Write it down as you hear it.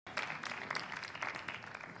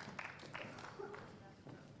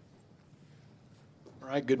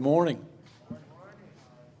right, good morning.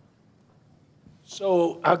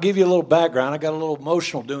 So I'll give you a little background. I got a little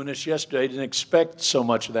emotional doing this yesterday. Didn't expect so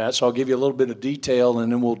much of that, so I'll give you a little bit of detail,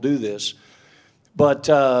 and then we'll do this. But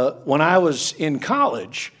when I was in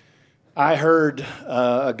college, I heard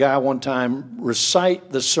a guy one time recite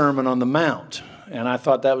the Sermon on the Mount, and I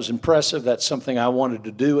thought that was impressive. That's something I wanted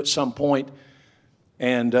to do at some point.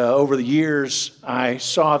 And over the years, I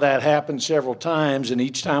saw that happen several times, and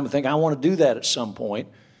each time I think, I want to do that at some point.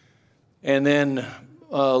 And then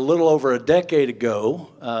a little over a decade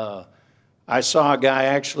ago, I saw a guy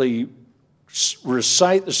actually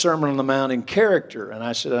recite the Sermon on the Mount in character. And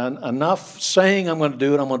I said, enough saying I'm going to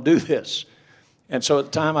do it, I'm going to do this. And so at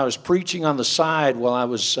the time, I was preaching on the side while I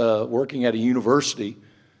was working at a university.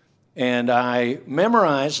 And I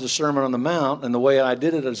memorized the Sermon on the Mount, and the way I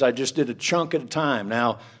did it is I just did a chunk at a time.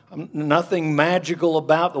 Now, nothing magical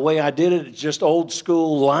about the way I did it. It's just old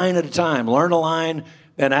school, line at a time. Learn a line,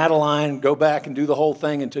 then add a line, go back and do the whole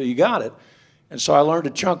thing until you got it. And so I learned a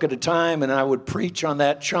chunk at a time, and I would preach on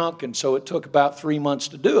that chunk, and so it took about 3 months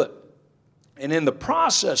to do it. And in the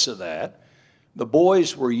process of that, the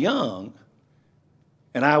boys were young,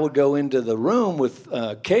 and I would go into the room with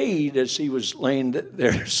Cade as he was laying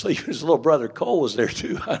there asleep. His little brother Cole was there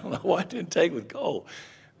too. I don't know why I didn't take with Cole.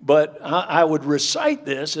 But I would recite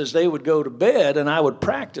this as they would go to bed, and I would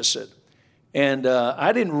practice it. And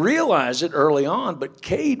I didn't realize it early on, but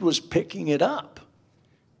Cade was picking it up.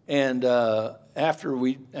 And after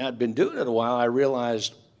we had been doing it a while, I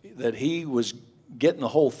realized that he was getting the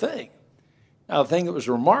whole thing. Now, the thing that was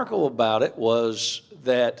remarkable about it was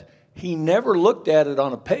that he never looked at it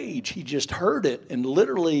on a page. He just heard it and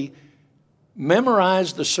literally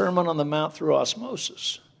memorized the Sermon on the Mount through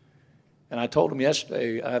osmosis. And I told him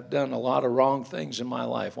yesterday, I've done a lot of wrong things in my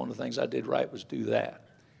life. One of the things I did right was do that.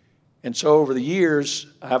 And so over the years,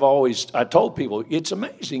 I told people, it's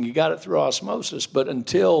amazing you got it through osmosis, but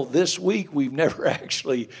until this week, we've never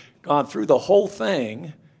actually gone through the whole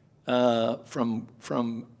thing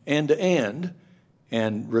from end to end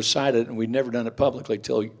and recite it, and we'd never done it publicly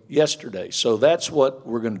till yesterday. So that's what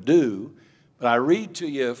we're going to do. But I read to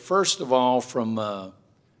you, first of all, from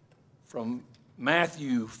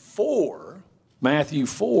Matthew 4. Matthew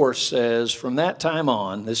 4 says, from that time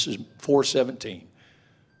on, this is 4:17,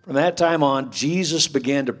 from that time on, Jesus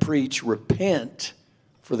began to preach, repent,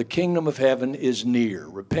 for the kingdom of heaven is near.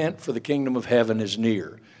 Repent, for the kingdom of heaven is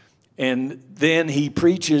near. And then he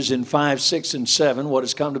preaches in 5, 6, and 7 what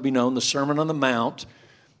has come to be known, the Sermon on the Mount.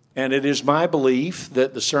 And it is my belief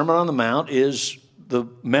that the Sermon on the Mount is the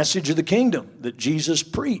message of the kingdom that Jesus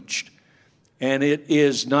preached. And it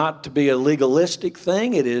is not to be a legalistic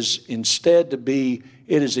thing. It is instead it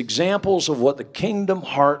is examples of what the kingdom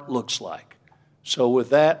heart looks like. So with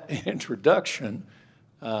that introduction,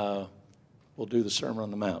 we'll do the Sermon on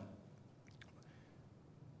the Mount.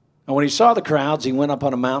 And when he saw the crowds, he went up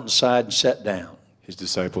on a mountainside and sat down. His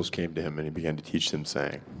disciples came to him, and he began to teach them,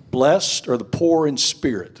 saying, Blessed are the poor in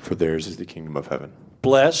spirit, for theirs is the kingdom of heaven.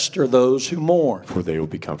 Blessed are those who mourn, For they will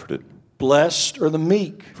be comforted. Blessed are the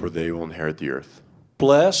meek, For they will inherit the earth.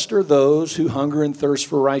 Blessed are those who hunger and thirst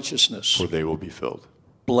for righteousness, For they will be filled.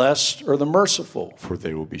 Blessed are the merciful, For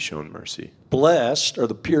they will be shown mercy. Blessed are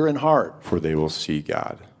the pure in heart, For they will see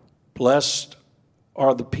God. Blessed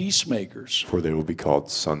are the peacemakers, For they will be called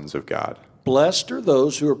sons of God. Blessed are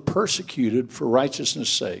those who are persecuted for righteousness'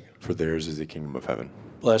 sake. For theirs is the kingdom of heaven.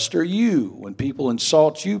 Blessed are you when people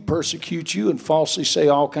insult you, persecute you, and falsely say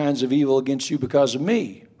all kinds of evil against you because of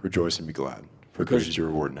me. Rejoice and be glad, for great is your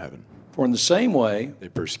reward in heaven. For in the same way, They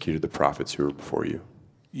persecuted the prophets who were before you.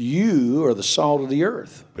 you are the salt of the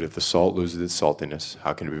earth. But if the salt loses its saltiness,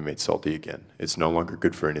 how can it be made salty again? It's no longer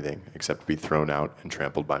good for anything except to be thrown out and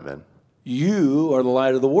trampled by men. You are the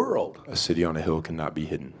light of the world. A city on a hill cannot be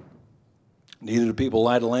hidden. Neither do people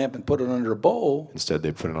light a lamp and put it under a bowl. Instead,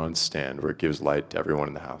 they put it on its stand where it gives light to everyone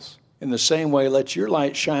in the house, In the same way, let your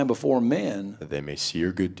light shine before men. that they may see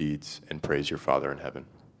your good deeds and praise your Father in heaven.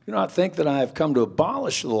 Do not think that I have come to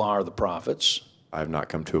abolish the law or the prophets. I have not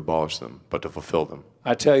come to abolish them, but to fulfill them.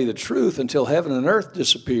 I tell you the truth, until heaven and earth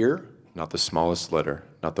disappear, Not the smallest letter,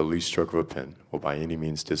 not the least stroke of a pen, will by any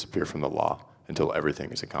means disappear from the law until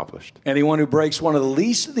everything is accomplished. anyone who breaks one of the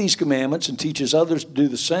least of these commandments and teaches others to do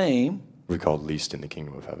the same, Will be called least in the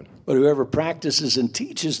kingdom of heaven. but whoever practices and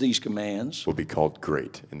teaches these commands, Will be called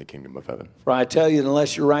great in the kingdom of heaven. for I tell you,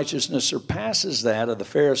 unless your righteousness surpasses that of the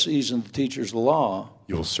Pharisees and the teachers of the law,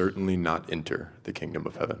 You will certainly not enter the kingdom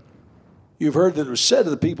of heaven. you've heard that it was said to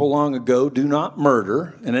the people long ago, do not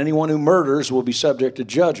murder, and anyone who murders will be subject to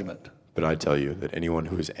judgment. But I tell you that anyone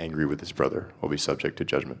who is angry with his brother will be subject to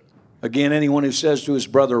judgment. Again, anyone who says to his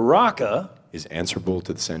brother, Raka, is answerable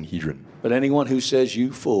to the Sanhedrin, but anyone who says you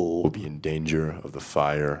will fool. be in danger of the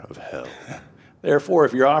fire of hell. Therefore,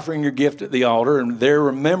 if you're offering your gift at the altar and there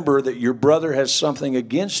remember that your brother has something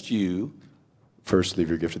against you, First, leave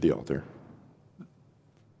your gift at the altar.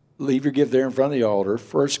 leave your gift there in front of the altar.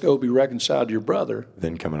 First, go be reconciled to your brother.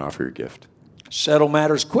 Then come and offer your gift. Settle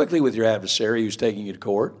matters quickly with your adversary who's taking you to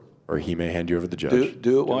court. Or he may hand you over to the judge.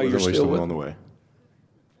 Do it while you're still with on the way.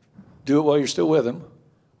 Do it while you're still with him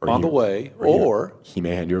on the way. Or he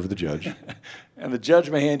may hand you over to the judge. and the judge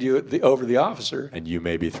may hand you over to the officer. And you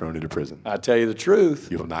may be thrown into prison. I tell you the truth.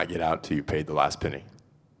 You will not get out till you paid the last penny.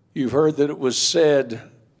 You've heard that it was said,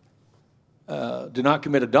 do not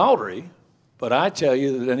commit adultery. But I tell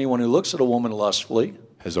you that anyone who looks at a woman lustfully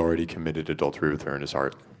Has already committed adultery with her in his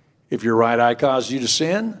heart. if your right eye causes you to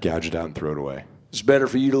sin, Gouge it out and throw it away. it's better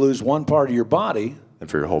for you to lose one part of your body. And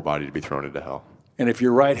for your whole body to be thrown into hell. And if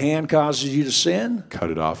your right hand causes you to sin,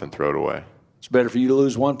 Cut it off and throw it away. it's better for you to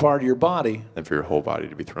lose one part of your body. Than for your whole body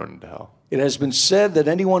to be thrown into hell. It has been said that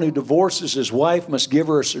anyone who divorces his wife must give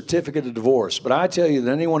her a certificate of divorce. But I tell you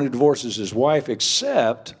that anyone who divorces his wife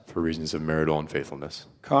except For reasons of marital unfaithfulness.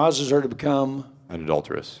 causes her to become, An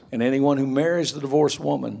adulteress. and anyone who marries the divorced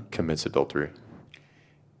woman. Commits adultery.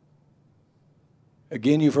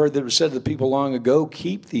 Again, you've heard that it was said to the people long ago,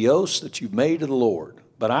 keep the oaths that you've made to the Lord.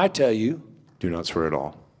 But I tell you, Do not swear at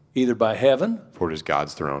all. either by heaven For it is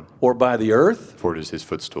God's throne. or by the earth For it is his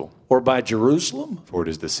footstool. or by Jerusalem, For it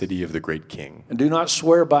is the city of the great king. and do not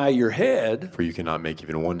swear by your head. For you cannot make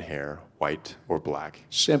even one hair white or black.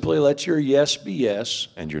 Simply let your yes be yes.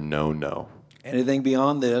 And your no, no. Anything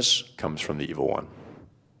beyond this, Comes from the evil one.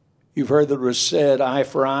 you've heard that it was said, eye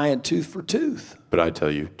for eye and tooth for tooth. But I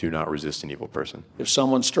tell you, do not resist an evil person. If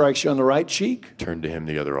someone strikes you on the right cheek, Turn to him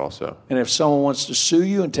the other also. and if someone wants to sue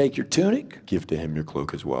you and take your tunic, Give to him your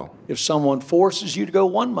cloak as well. if someone forces you to go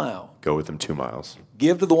 1 mile, Go with him 2 miles.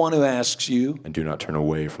 give to the one who asks you. And do not turn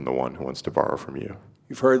away from the one who wants to borrow from you.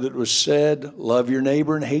 You've heard that it was said, love your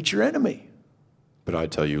neighbor and hate your enemy. But I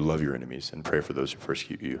tell you, love your enemies and pray for those who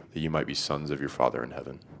persecute you, that you might be sons of your Father in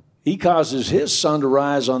heaven. He causes his sun to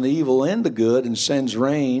rise on the evil and the good and sends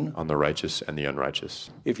rain. On the righteous and the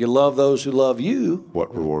unrighteous. If you love those who love you,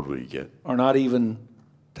 What reward will you get? are not even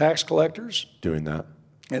tax collectors? Doing that?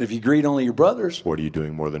 And if you greet only your brothers, What are you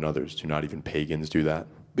doing more than others? Do not even pagans do that?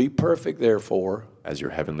 be perfect, therefore. As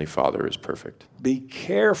your heavenly Father is perfect. Be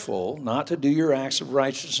careful not to do your acts of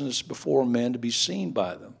righteousness before men to be seen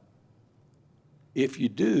by them. If you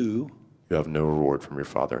do, You have no reward from your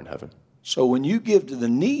Father in heaven. so when you give to the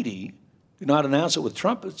needy, do not announce it with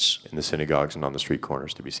trumpets, In the synagogues and on the street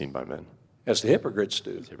corners to be seen by men. as the hypocrites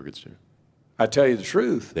do. Hypocrites do. I tell you the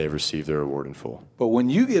truth. They have received their reward in full. But when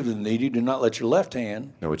you give to the needy, do not let your left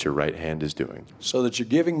hand, Know what your right hand is doing so that your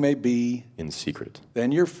giving may be, in secret.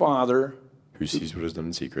 then your Father Who sees what is done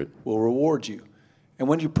in secret. will reward you. And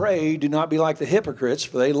when you pray, do not be like the hypocrites,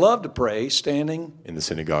 for they love to pray standing. In the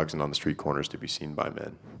synagogues and on the street corners to be seen by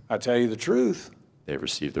men. I tell you the truth. They have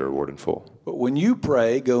received their reward in full. But when you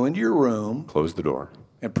pray, go into your room Close the door.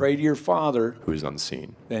 and pray to your Father. Who is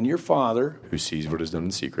unseen. Then your Father Who sees what is done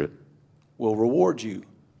in secret. will reward you.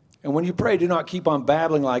 And when you pray, do not keep on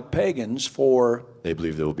babbling like pagans, for They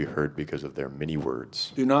believe they will be heard because of their many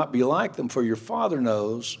words. do not be like them, for your Father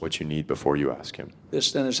knows. What you need before you ask him.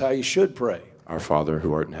 This then is how you should pray. Our Father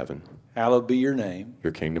who art in heaven. Hallowed be your name.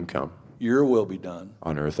 Your kingdom come. Your will be done.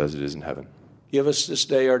 On earth as it is in heaven. Give us this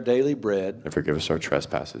day our daily bread, And forgive us our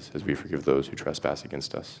trespasses as we forgive those who trespass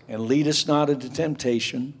against us. and lead us not into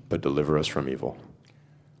temptation. But deliver us from evil.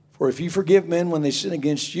 For if you forgive men when they sin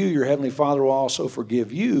against you, your heavenly Father will also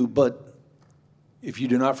forgive you. But if you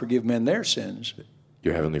do not forgive men their sins,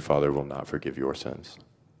 Your heavenly Father will not forgive your sins.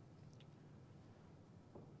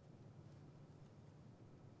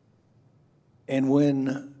 and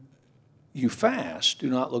when you fast, do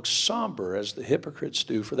not look somber as the hypocrites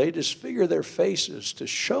do, for they disfigure their faces to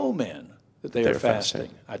show men that they are fasting.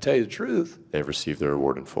 I tell you the truth. They have received their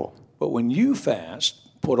reward in full. But when you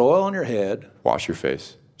fast, put oil on your head, Wash your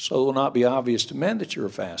face. so it will not be obvious to men that you are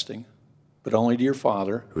fasting, but only to your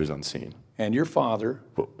Father. Who is unseen. And your Father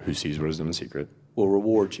Who sees what is done in secret. will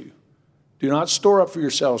reward you. Do not store up for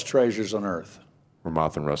yourselves treasures on earth, Where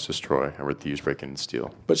moth and rust destroy, and where thieves break in and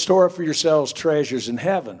steal. but store up for yourselves treasures in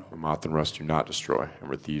heaven. Where moth and rust do not destroy, and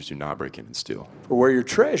where thieves do not break in and steal. For where your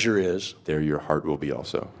treasure is, There your heart will be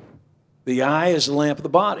also. the eye is the lamp of the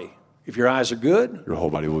body. If your eyes are good, Your whole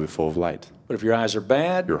body will be full of light. but if your eyes are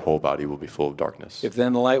bad, Your whole body will be full of darkness. if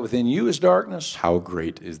then the light within you is darkness, How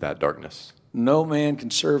great is that darkness? no man can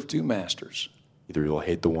serve two masters. Either you will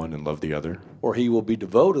hate the one and love the other, Or he will be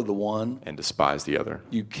devoted to the one. and despise the other.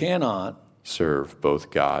 You cannot Serve both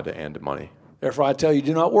God and money. Therefore, I tell you,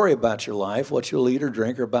 do not worry about your life, what you'll eat or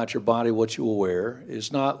drink, or about your body, what you will wear.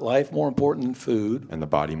 Is not life more important than food? And the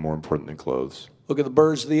body more important than clothes? Look at the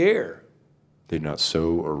birds of the air. They do not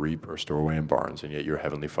sow or reap or store away in barns, and yet your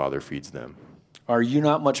heavenly Father feeds them. Are you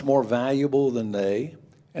not much more valuable than they?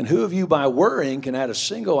 And who of you by worrying can add a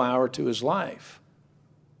single hour to his life?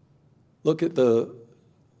 Look at the...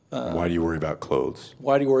 Why do you worry about clothes?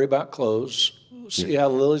 Why do you worry about clothes? See how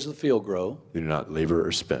the lilies of the field grow. They do not labor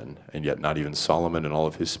or spin, and yet not even Solomon in all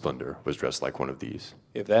of his splendor was dressed like one of these.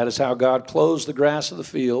 If that is how God clothes the grass of the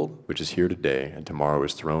field, which is here today and tomorrow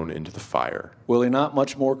is thrown into the fire, will he not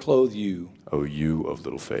much more clothe you? O you of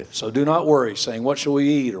little faith. So do not worry, saying, what shall we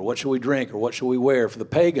eat, or what shall we drink, or what shall we wear? For the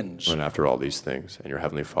pagans. Run after all these things, and your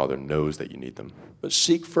heavenly Father knows that you need them. But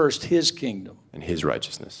seek first his kingdom. And his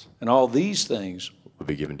righteousness. And all these things will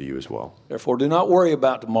be given to you as well. Therefore do not worry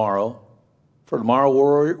about tomorrow, for tomorrow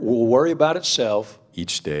will worry about itself.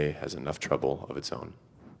 Each day has enough trouble of its own.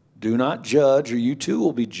 Do not judge, or you too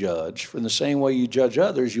will be judged. For in the same way you judge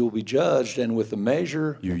others, you will be judged, and with the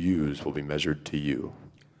measure you use will be measured to you.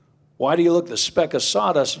 Why do you look at the speck of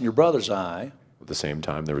sawdust in your brother's eye? At the same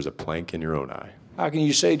time, there is a plank in your own eye. How can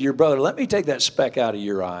you say to your brother, let me take that speck out of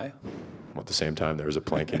your eye? At the same time, there is a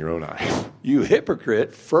plank in your own eye. You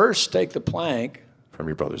hypocrite, first take the plank from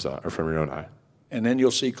your brother's eye, or from your own eye, and then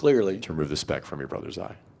you'll see clearly. To remove the speck from your brother's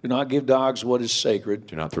eye. Do not give dogs what is sacred.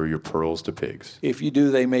 Do not throw your pearls to pigs. If you do,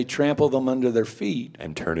 they may trample them under their feet.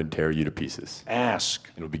 And turn and tear you to pieces. Ask.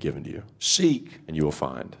 And it will be given to you. Seek. And you will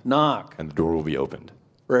find. Knock. And the door will be opened.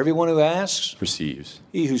 For everyone who asks, receives.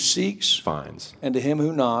 He who seeks, finds. And to him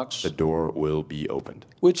who knocks, the door will be opened.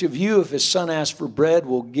 Which of you, if his son asks for bread,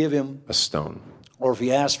 will give him a stone? Or if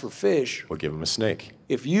he asks for fish, will give him a snake?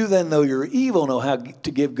 If you then, though you're evil, know how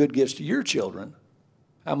to give good gifts to your children,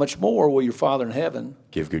 how much more will your Father in heaven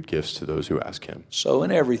give good gifts to those who ask him? So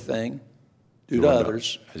in everything, do to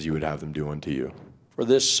others as you would have them do unto you. For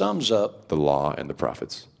this sums up the law and the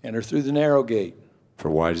prophets. Enter through the narrow gate.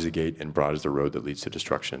 For wide is the gate and broad is the road that leads to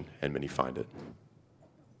destruction, and many find it.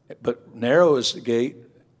 But narrow is the gate,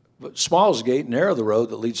 but small is the gate, narrow the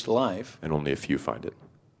road that leads to life. And only a few find it.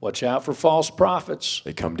 Watch out for false prophets.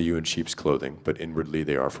 They come to you in sheep's clothing, but inwardly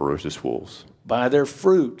they are ferocious wolves. By their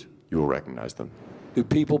fruit you will recognize them. Do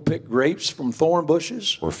people pick grapes from thorn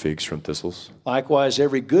bushes? Or figs from thistles? Likewise,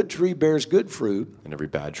 every good tree bears good fruit. And every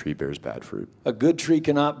bad tree bears bad fruit. A good tree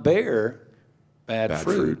cannot bear bad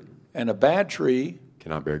fruit. And a bad tree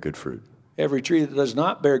cannot bear good fruit. Every tree that does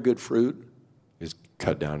not bear good fruit is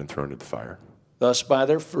cut down and thrown into the fire. Thus by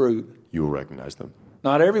their fruit you will recognize them.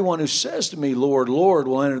 Not everyone who says to me, Lord, Lord,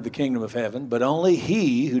 will enter the kingdom of heaven, but only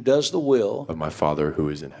he who does the will of my Father who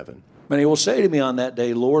is in heaven. Many will say to me on that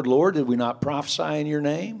day, Lord, Lord, did we not prophesy in your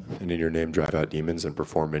name? And in your name drive out demons and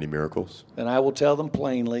perform many miracles? Then I will tell them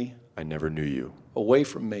plainly, I never knew you. Away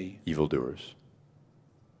from me, evildoers.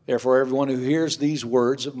 Therefore, everyone who hears these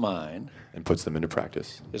words of mine and puts them into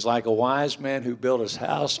practice is like a wise man who built his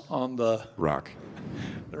house on the rock.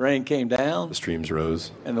 The rain came down, the streams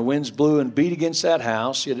rose, and the winds blew and beat against that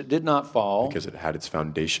house, yet it did not fall. Because it had its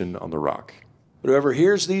foundation on the rock. But whoever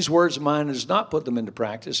hears these words of mine and does not put them into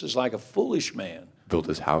practice is like a foolish man. Built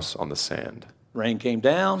his house on the sand. Rain came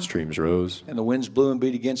down, streams rose, and the winds blew and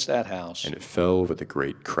beat against that house. And it fell with a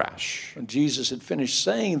great crash. When Jesus had finished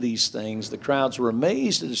saying these things, the crowds were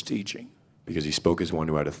amazed at his teaching. Because he spoke as one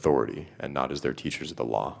who had authority and not as their teachers of the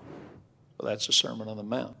law. Well, that's the Sermon on the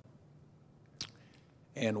Mount.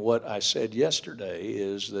 And what I said yesterday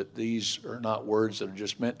is that these are not words that are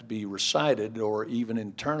just meant to be recited or even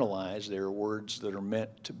internalized. They're words that are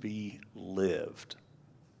meant to be lived.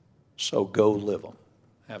 So go live them.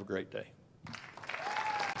 Have a great day.